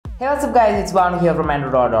Hey, what's up guys, it's Andro here from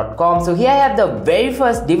androdollar.com. So here I have the very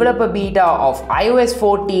first developer beta of iOS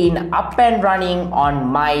 14 up and running on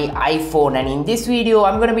my iPhone, and in this video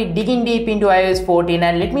I'm going to be digging deep into iOS 14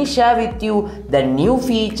 and let me share with you the new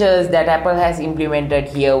features that Apple has implemented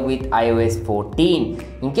here with iOS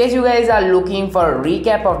 14. In case you guys are looking for a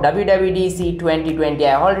recap of WWDC 2020,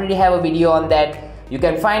 I already have a video on that. You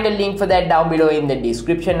can find a link for that down below in the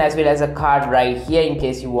description, as well as a card right here in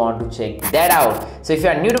case you want to check that out. So if you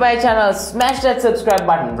are new to my channel, smash that subscribe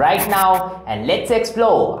button right now and let's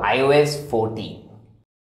explore iOS 14.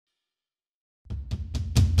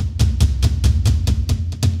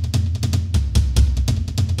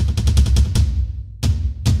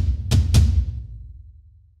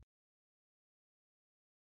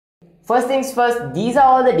 First things first, these are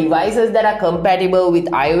all the devices that are compatible with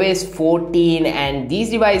iOS 14, and these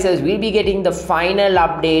devices will be getting the final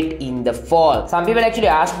update in the fall. Some people actually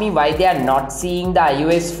ask me why they are not seeing the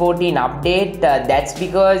iOS 14 update. That's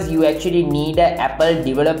because you actually need an Apple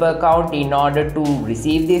developer account in order to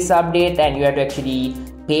receive this update, and you have to actually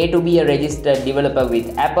pay to be a registered developer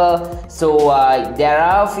with Apple. So there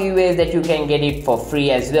are a few ways that you can get it for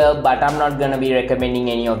free as well, but I'm not gonna be recommending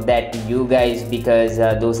any of that to you guys because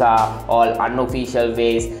those are all unofficial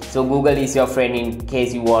ways. So Google is your friend in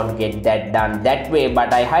case you want to get that done that way,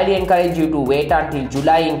 but I highly encourage you to wait until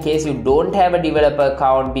July in case you don't have a developer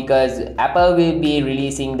account, because Apple will be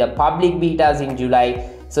releasing the public betas in July,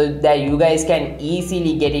 so that you guys can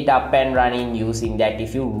easily get it up and running using that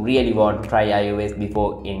if you really want to try iOS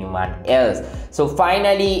before anyone else. So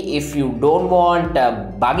finally, if you don't want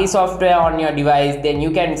buggy software on your device, then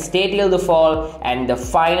you can stay till the fall and the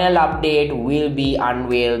final update will be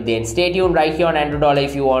unveiled. Then stay tuned right here on Andro Dollar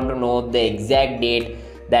if you want to know the exact date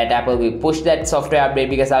that Apple will push that software update,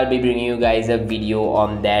 because I'll be bringing you guys a video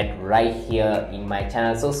on that right here in my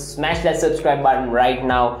channel. So smash that subscribe button right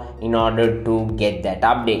now in order to get that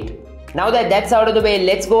update. Now that that's out of the way,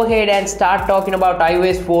 let's go ahead and start talking about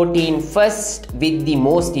iOS 14. First, with the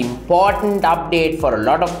most important update for a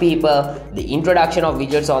lot of people, the introduction of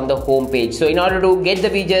widgets on the home page. So in order to get the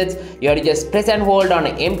widgets, you have to just press and hold on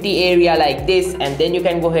an empty area like this, and then you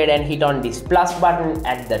can go ahead and hit on this plus button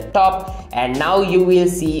at the top, and now you will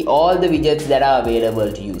see all the widgets that are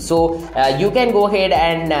available to you. So you can go ahead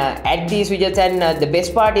and add these widgets, and the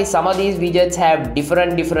best part is some of these widgets have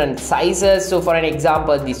different sizes. So for an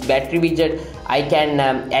example, this battery widget, I can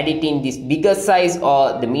add it in this bigger size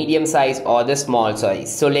or the medium size or the small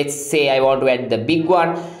size. So let's say I want to add the big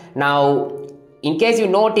one. Now in case you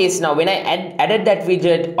notice, now when I added that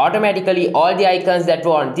widget, automatically all the icons that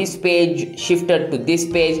were on this page shifted to this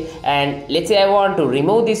page, and let's say I want to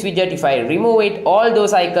remove this widget. If I remove it, all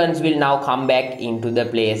those icons will now come back into the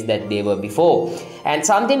place that they were before. And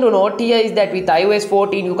something to note here is that with iOS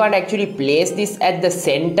 14 you can't actually place this at the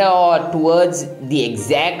center or towards the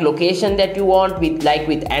exact location that you want with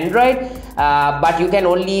Android, but you can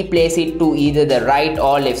only place it to either the right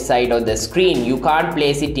or left side of the screen. You can't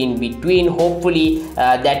place it in between. Hopefully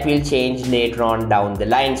that will change later on down the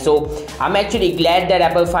line. So I'm actually glad that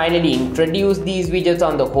Apple finally introduced these widgets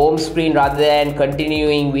on the home screen rather than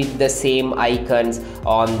continuing with the same icons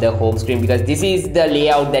on the home screen, because this is the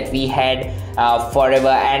layout that we had forever.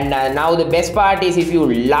 And now the best part is, if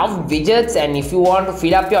you love widgets and if you want to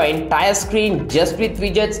fill up your entire screen just with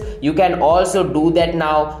widgets, you can also do that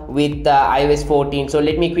now with iOS 14. So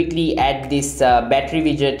let me quickly add this battery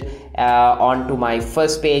widget onto my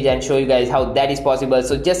first page and show you guys how that is possible.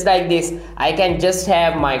 So just like this, I can just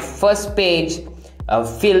have my first page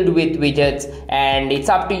filled with widgets, and it's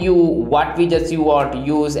up to you what widgets you want to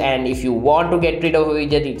use. And if you want to get rid of a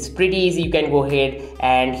widget, it's pretty easy. You can go ahead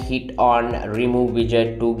and hit on remove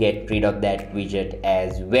widget to get rid of that widget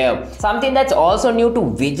as well. Something that's also new to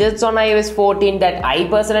widgets on iOS 14 that I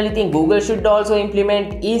personally think Google should also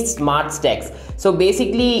implement is smart stacks. So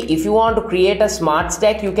basically, if you want to create a smart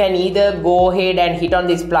stack, you can either go ahead and hit on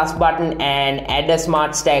this plus button and add a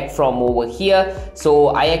smart stack from over here. So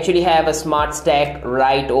I actually have a smart stack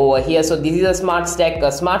right over here. So this is a smart stack.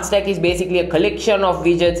 A smart stack is basically a collection of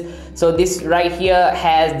widgets. So this right here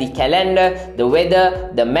has the calendar, the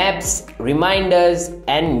weather, the maps, reminders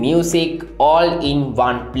and music all in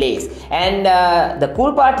one place. And the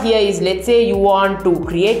cool part here is, let's say you want to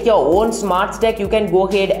create your own smart stack, you can go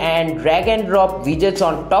ahead and drag and drop widgets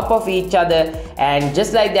on top of each other, and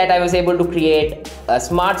just like that I was able to create a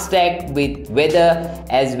smart stack with weather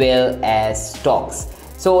as well as stocks.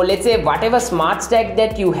 So let's say whatever smart stack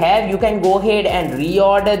that you have, you can go ahead and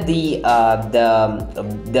reorder the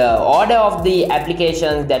order of the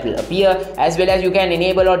applications that will appear, as well as you can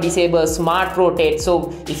enable or disable smart rotate.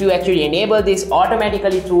 So if you actually enable this,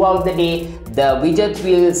 automatically throughout the day the widgets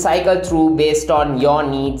will cycle through based on your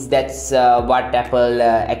needs. That's what Apple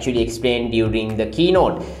actually explained during the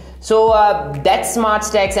keynote. So that's smart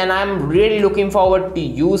stacks, and I'm really looking forward to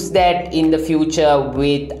use that in the future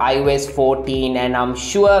with iOS 14, and I'm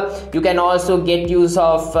sure you can also get use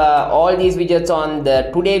of all these widgets on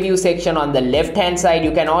the today view section on the left hand side.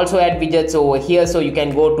 You can also add widgets over here, so you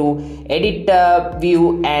can go to edit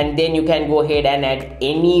view, and then you can go ahead and add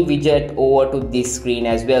any widget over to this screen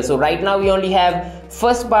as well. So right now we only have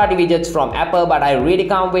first party widgets from Apple, but I really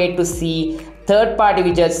can't wait to see third-party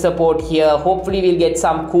widgets support here. Hopefully we'll get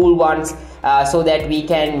some cool ones so that we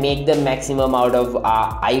can make the maximum out of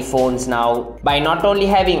our iPhones now by not only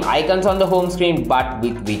having icons on the home screen but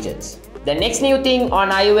with widgets. The next new thing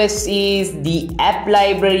on iOS is the app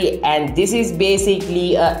library, and this is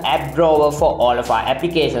basically an app drawer for all of our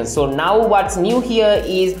applications. So now what's new here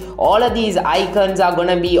is all of these icons are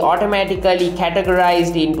going to be automatically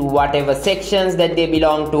categorized into whatever sections that they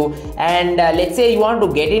belong to. And let's say you want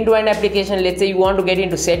to get into an application, let's say you want to get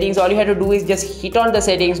into settings, all you have to do is just hit on the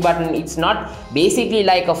settings button. It's not basically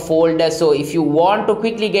like a folder, so if you want to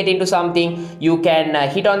quickly get into something, you can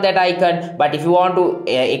hit on that icon, but if you want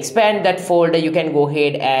to expand that folder, you can go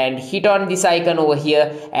ahead and hit on this icon over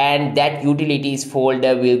here, and that utilities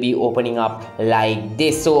folder will be opening up like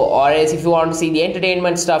this. So or else if you want to see the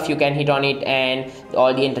entertainment stuff, you can hit on it and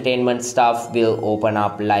all the entertainment stuff will open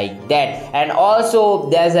up like that. And also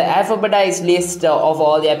there's an alphabetized list of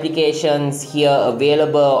all the applications here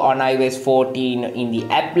available on iOS 14 in the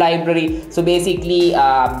app library. So basically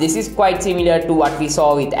this is quite similar to what we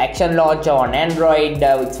saw with Action Launcher on Android.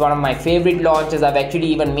 It's one of my favorite launchers. I've actually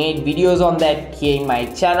even made videos on that here in my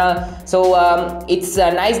channel. So it's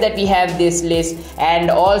nice that we have this list. And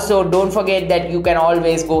also don't forget that you can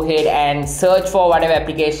always go ahead and search for whatever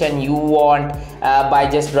application you want by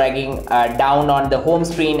just dragging down on the home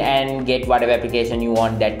screen and get whatever application you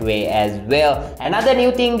want that way as well. Another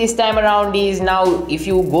new thing this time around is now if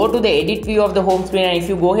you go to the edit view of the home screen, and if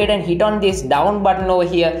you go ahead and hit on this down button over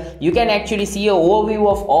here, you can actually see an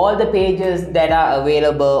overview of all the pages that are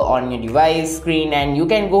available on your device screen, and you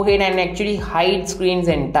can go ahead and actually hide screens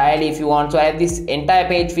entirely if you want. So I have this entire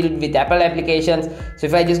page filled with Apple applications. So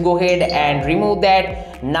if I just go ahead and remove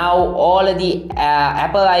that, now all of the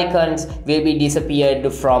Apple icons will be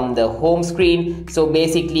disappeared from the home screen. So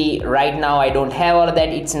basically right now I don't have all of that.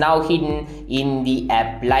 It's now hidden in the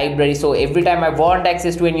app library, so every time I want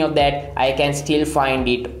access to any of that, I can still find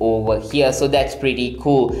it over here. So that's pretty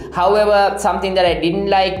cool. However, something that I didn't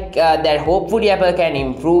like that hopefully Apple can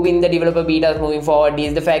improve in the developer betas moving forward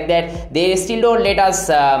is the fact that they still don't let us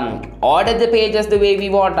order the pages the way we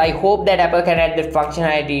want. I hope that Apple can add the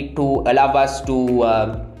functionality to allow us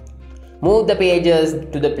to move the pages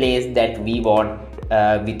to the place that we want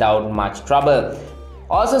without much trouble.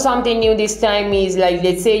 Also something new this time is, like,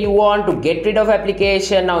 let's say you want to get rid of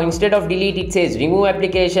application. Now instead of delete, it says remove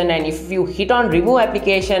application, and if you hit on remove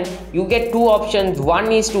application, you get two options.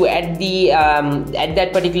 One is to add the add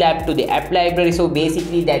that particular app to the app library, so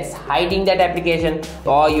basically that's hiding that application,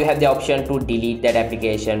 or you have the option to delete that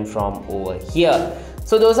application from over here.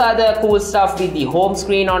 So those are the cool stuff with the home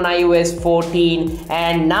screen on iOS 14.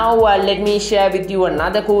 And now let me share with you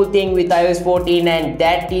another cool thing with iOS 14, and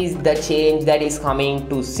that is the change that is coming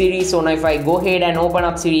to Siri. So now if I go ahead and open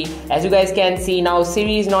up Siri, as you guys can see, now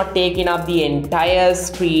Siri is not taking up the entire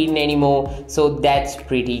screen anymore. So that's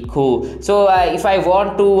pretty cool. So if I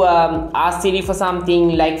want to ask Siri for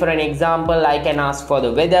something, like for an example, I can ask for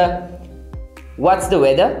the weather. What's the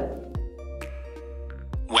weather?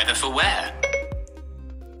 Weather for where?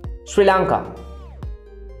 Sri Lanka.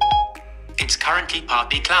 It's currently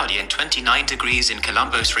partly cloudy and 29 degrees in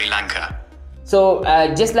Colombo, Sri Lanka. So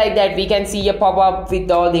just like that, we can see a pop-up with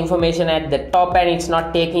all the information at the top, and it's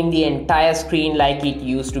not taking the entire screen like it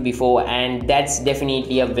used to before, and that's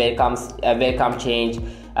definitely a welcome change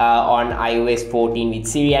on iOS 14 with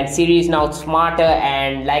Siri. And Siri is now smarter,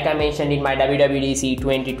 and like I mentioned in my WWDC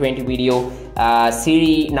 2020 video,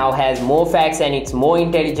 Siri now has more facts and it's more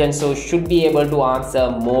intelligent, so should be able to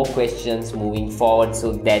answer more questions moving forward.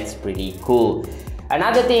 So that's pretty cool.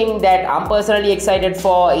 Another thing that I'm personally excited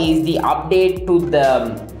for is the update to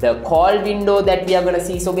the call window that we are going to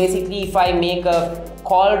see. So basically, if I make a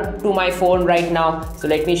call to my phone right now, so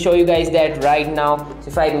let me show you guys that right now. So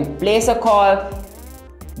if I place a call,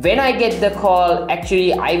 when I get the call,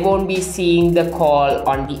 actually I won't be seeing the call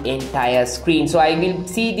on the entire screen. So I will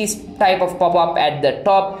see this type of pop-up at the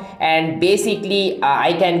top, and basically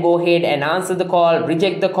I can go ahead and answer the call,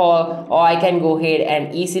 reject the call, or I can go ahead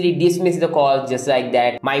and easily dismiss the call just like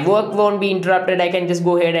that. My work won't be interrupted. I can just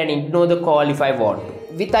go ahead and ignore the call if I want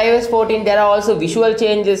to. With iOS 14, there are also visual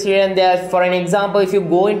changes here and there. For an example, if you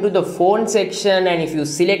go into the phone section and if you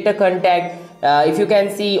select a contact, if you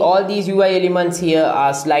can see, all these UI elements here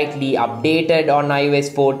are slightly updated on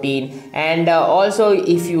iOS 14. And also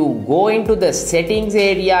if you go into the settings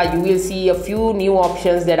area, you will see a few new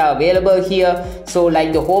options that are available here. So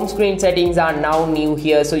like the home screen settings are now new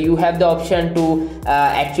here, so you have the option to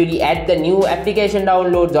actually add the new application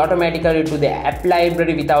downloads automatically to the app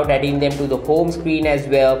library without adding them to the home screen as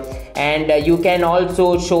well. And you can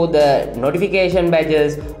also show the notification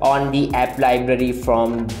badges on the app library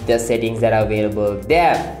from the settings that are available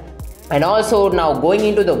there. And also now going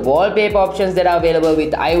into the wallpaper options that are available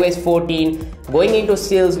with iOS 14, going into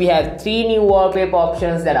stills, we have 3 new wallpaper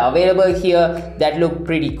options that are available here that look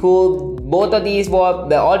pretty cool. Both of these,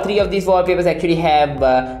 all 3 of these wallpapers actually have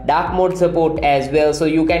dark mode support as well, so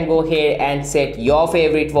you can go ahead and set your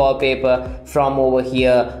favorite wallpaper from over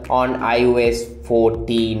here on iOS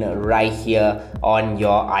 14 right here on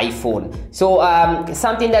your iPhone. So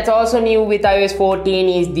something that's also new with iOS 14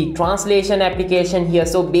 is the translation application here.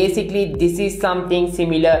 So basically this is something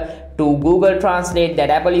similar to Google Translate that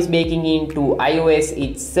Apple is baking into iOS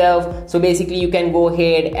itself. So basically you can go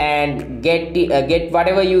ahead and get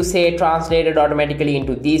whatever you say translated automatically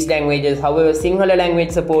into these languages. However, singular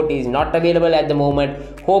language support is not available at the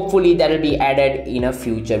moment. Hopefully that will be added in a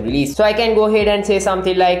future release. So I can go ahead and say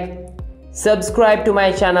something like, subscribe to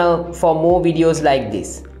my channel for more videos like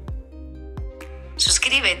this.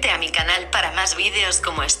 Suscríbete a mi canal para más videos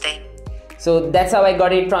como este. So that's how I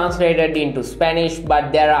got it translated into Spanish,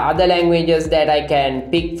 but there are other languages that I can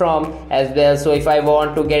pick from as well. So if I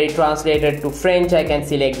want to get it translated to French, I can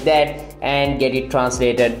select that and get it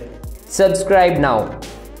translated. Subscribe now.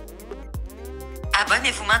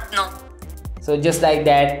 Abonnez-vous maintenant. So just like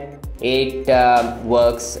that, it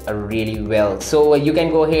works really well. So you can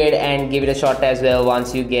go ahead and give it a shot as well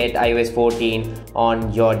once you get iOS 14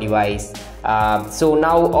 on your device. So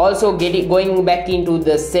now also going back into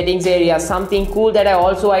the settings area, something cool that I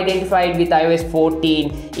also identified with iOS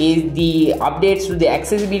 14 is the updates to the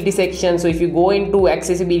accessibility section. So if you go into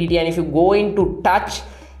accessibility and if you go into touch,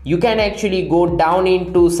 you can actually go down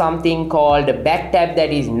into something called back tap that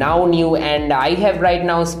is now new, and I have right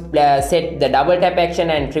now set the double tap action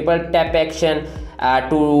and triple tap action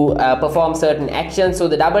to perform certain actions. So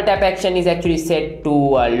the double tap action is actually set to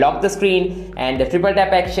lock the screen, and the triple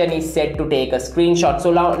tap action is set to take a screenshot.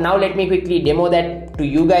 So now let me quickly demo that to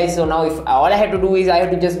you guys. So now if all I have to do is I have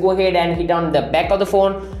to just go ahead and hit on the back of the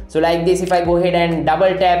phone. So like this, if I go ahead and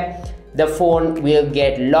double tap, the phone will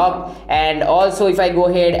get locked. And also if I go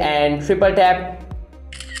ahead and triple tap,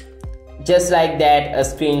 just like that, a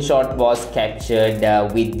screenshot was captured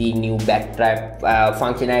with the new backtrap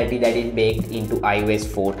functionality that is baked into iOS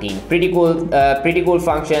 14. Pretty cool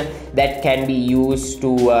function that can be used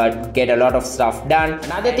to get a lot of stuff done.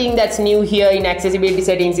 Another thing that's new here in accessibility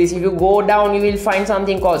settings is if you go down, you will find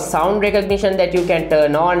something called sound recognition that you can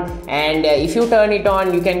turn on. And if you turn it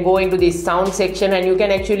on, you can go into this sound section and you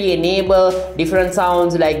can actually enable different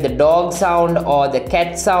sounds like the dog sound or the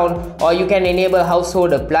cat sound, or you can enable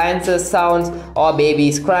household appliances sounds or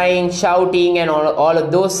babies crying, shouting, and all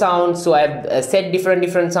of those sounds. So I've set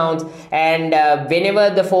different sounds, and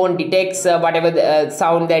whenever the phone detects whatever the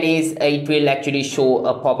sound that is, it will actually show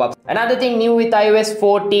a pop-up. Another thing new with iOS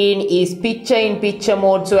 14 is picture-in-picture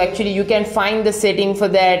mode. So actually you can find the setting for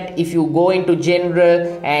that if you go into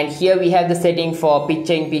general, and here we have the setting for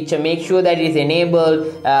picture-in-picture. Make sure that it is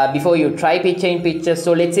enabled before you try picture-in-picture.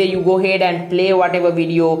 So let's say you go ahead and play whatever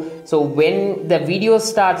video. So when the video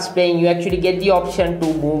starts playing, you actually get the option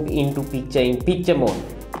to move into picture-in-picture mode.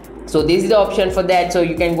 So this is the option for that. So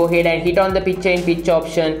you can go ahead and hit on the picture-in-picture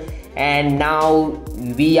option, and now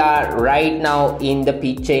we are right now in the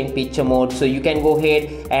picture-in-picture mode. So you can go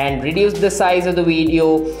ahead and reduce the size of the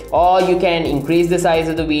video, or you can increase the size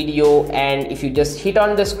of the video, and if you just hit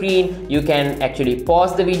on the screen, you can actually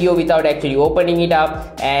pause the video without actually opening it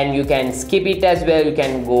up, and you can skip it as well. You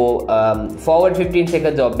can go forward 15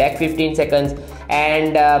 seconds or back 15 seconds.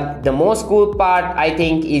 And the most cool part I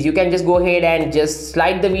think is you can just go ahead and just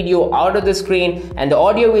slide the video out of the screen and the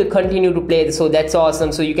audio will continue to play. So that's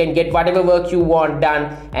awesome. So you can get whatever work you want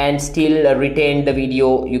done and still retain the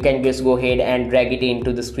video. You can just go ahead and drag it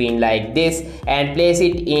into the screen like this and place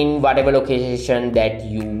it in whatever location that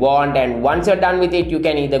you want. And once you're done with it, you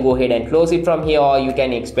can either go ahead and close it from here or you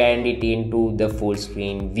can expand it into the full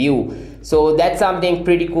screen view. So that's something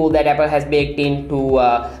pretty cool that Apple has baked into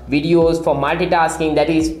videos for multitasking.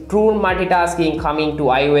 That is true multitasking coming to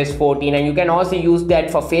iOS 14, and you can also use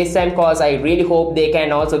that for FaceTime calls. I really hope they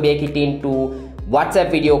can also bake it into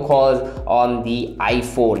WhatsApp video calls on the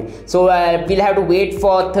iPhone. So we'll have to wait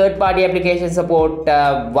for third-party application support.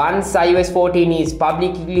 Once iOS 14 is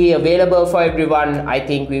publicly available for everyone, I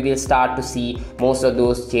think we will start to see most of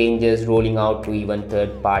those changes rolling out to even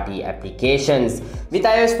third-party applications. With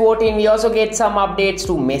iOS 14, we also get some updates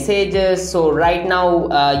to messages. So right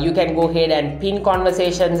now, you can go ahead and pin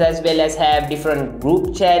conversations as well as have different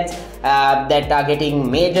group chats that are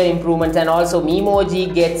getting major improvements, and also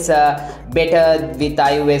Memoji gets better with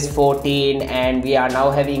iOS 14, and we are now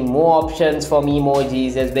having more options for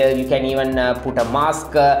Memojis as well. You can even put a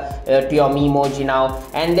mask to your Memoji now,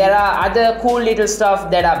 and there are other cool little stuff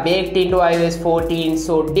that are baked into iOS 14.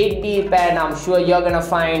 So dig deep and I'm sure you're gonna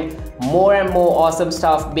find more and more awesome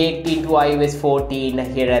stuff baked into iOS 14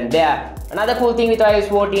 here and there. Another cool thing with iOS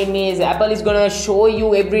 14 is Apple is gonna show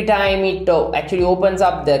you every time it actually opens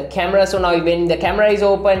up the camera. So now when the camera is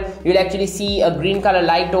open, you'll actually see a green color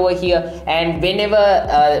light over here, and whenever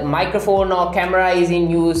a microphone or camera is in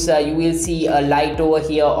use, you will see a light over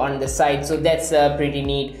here on the side. So that's pretty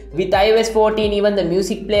neat. With iOS 14, even the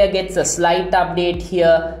music player gets a slight update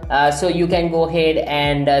here, so you can go ahead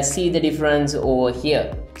and see the difference over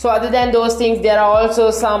here. So other than those things, there are also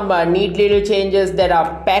some neat little changes that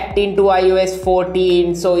are packed into iOS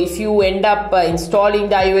 14. So if you end up installing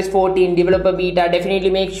the iOS 14 developer beta, definitely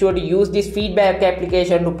make sure to use this feedback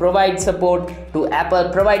application to provide support to Apple,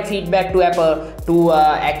 provide feedback to Apple to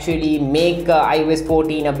actually make iOS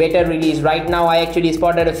 14 a better release. Right now I actually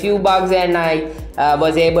spotted a few bugs and I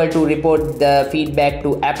was able to report the feedback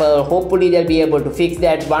to Apple. Hopefully they'll be able to fix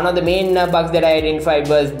that. One of the main bugs that I identified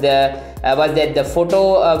was that the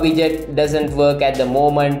photo widget doesn't work at the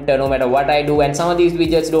moment, no matter what I do, and some of these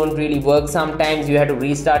widgets don't really work. Sometimes you have to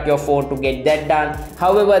restart your phone to get that done.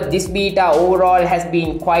 However, this beta overall has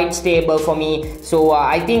been quite stable for me, so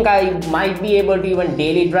I think I might be able to even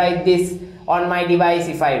daily drive this on my device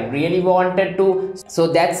if I really wanted to.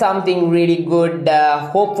 So that's something really good.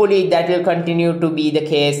 Hopefully that will continue to be the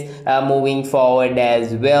case moving forward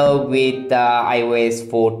as well with iOS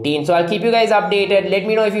 14. So I'll keep you guys updated. Let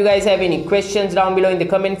me know if you guys have any questions down below in the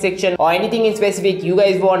comment section, or anything in specific you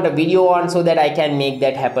guys want a video on, so that I can make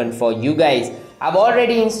that happen for you guys. I've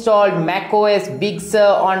already installed macOS Big Sur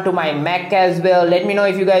onto my Mac as well. Let me know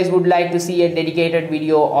if you guys would like to see a dedicated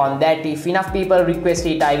video on that. If enough people request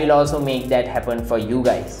it, I will also make that happen for you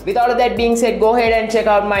guys. With all of that being said, go ahead and check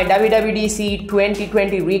out my WWDC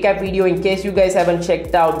 2020 recap video in case you guys haven't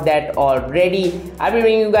checked out that already. I'll be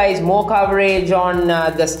bringing you guys more coverage on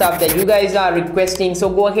the stuff that you guys are requesting. So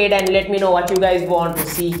go ahead and let me know what you guys want to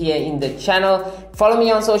see here in the channel. Follow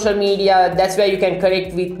me on social media. That's where you can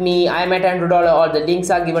connect with me. I'm at Andro Dollar. All the links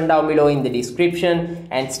are given down below in the description.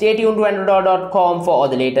 And stay tuned to androdollar.com for all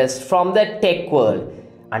the latest from the tech world.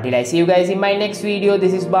 Until I see you guys in my next video,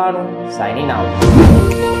 this is Banu signing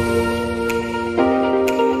out.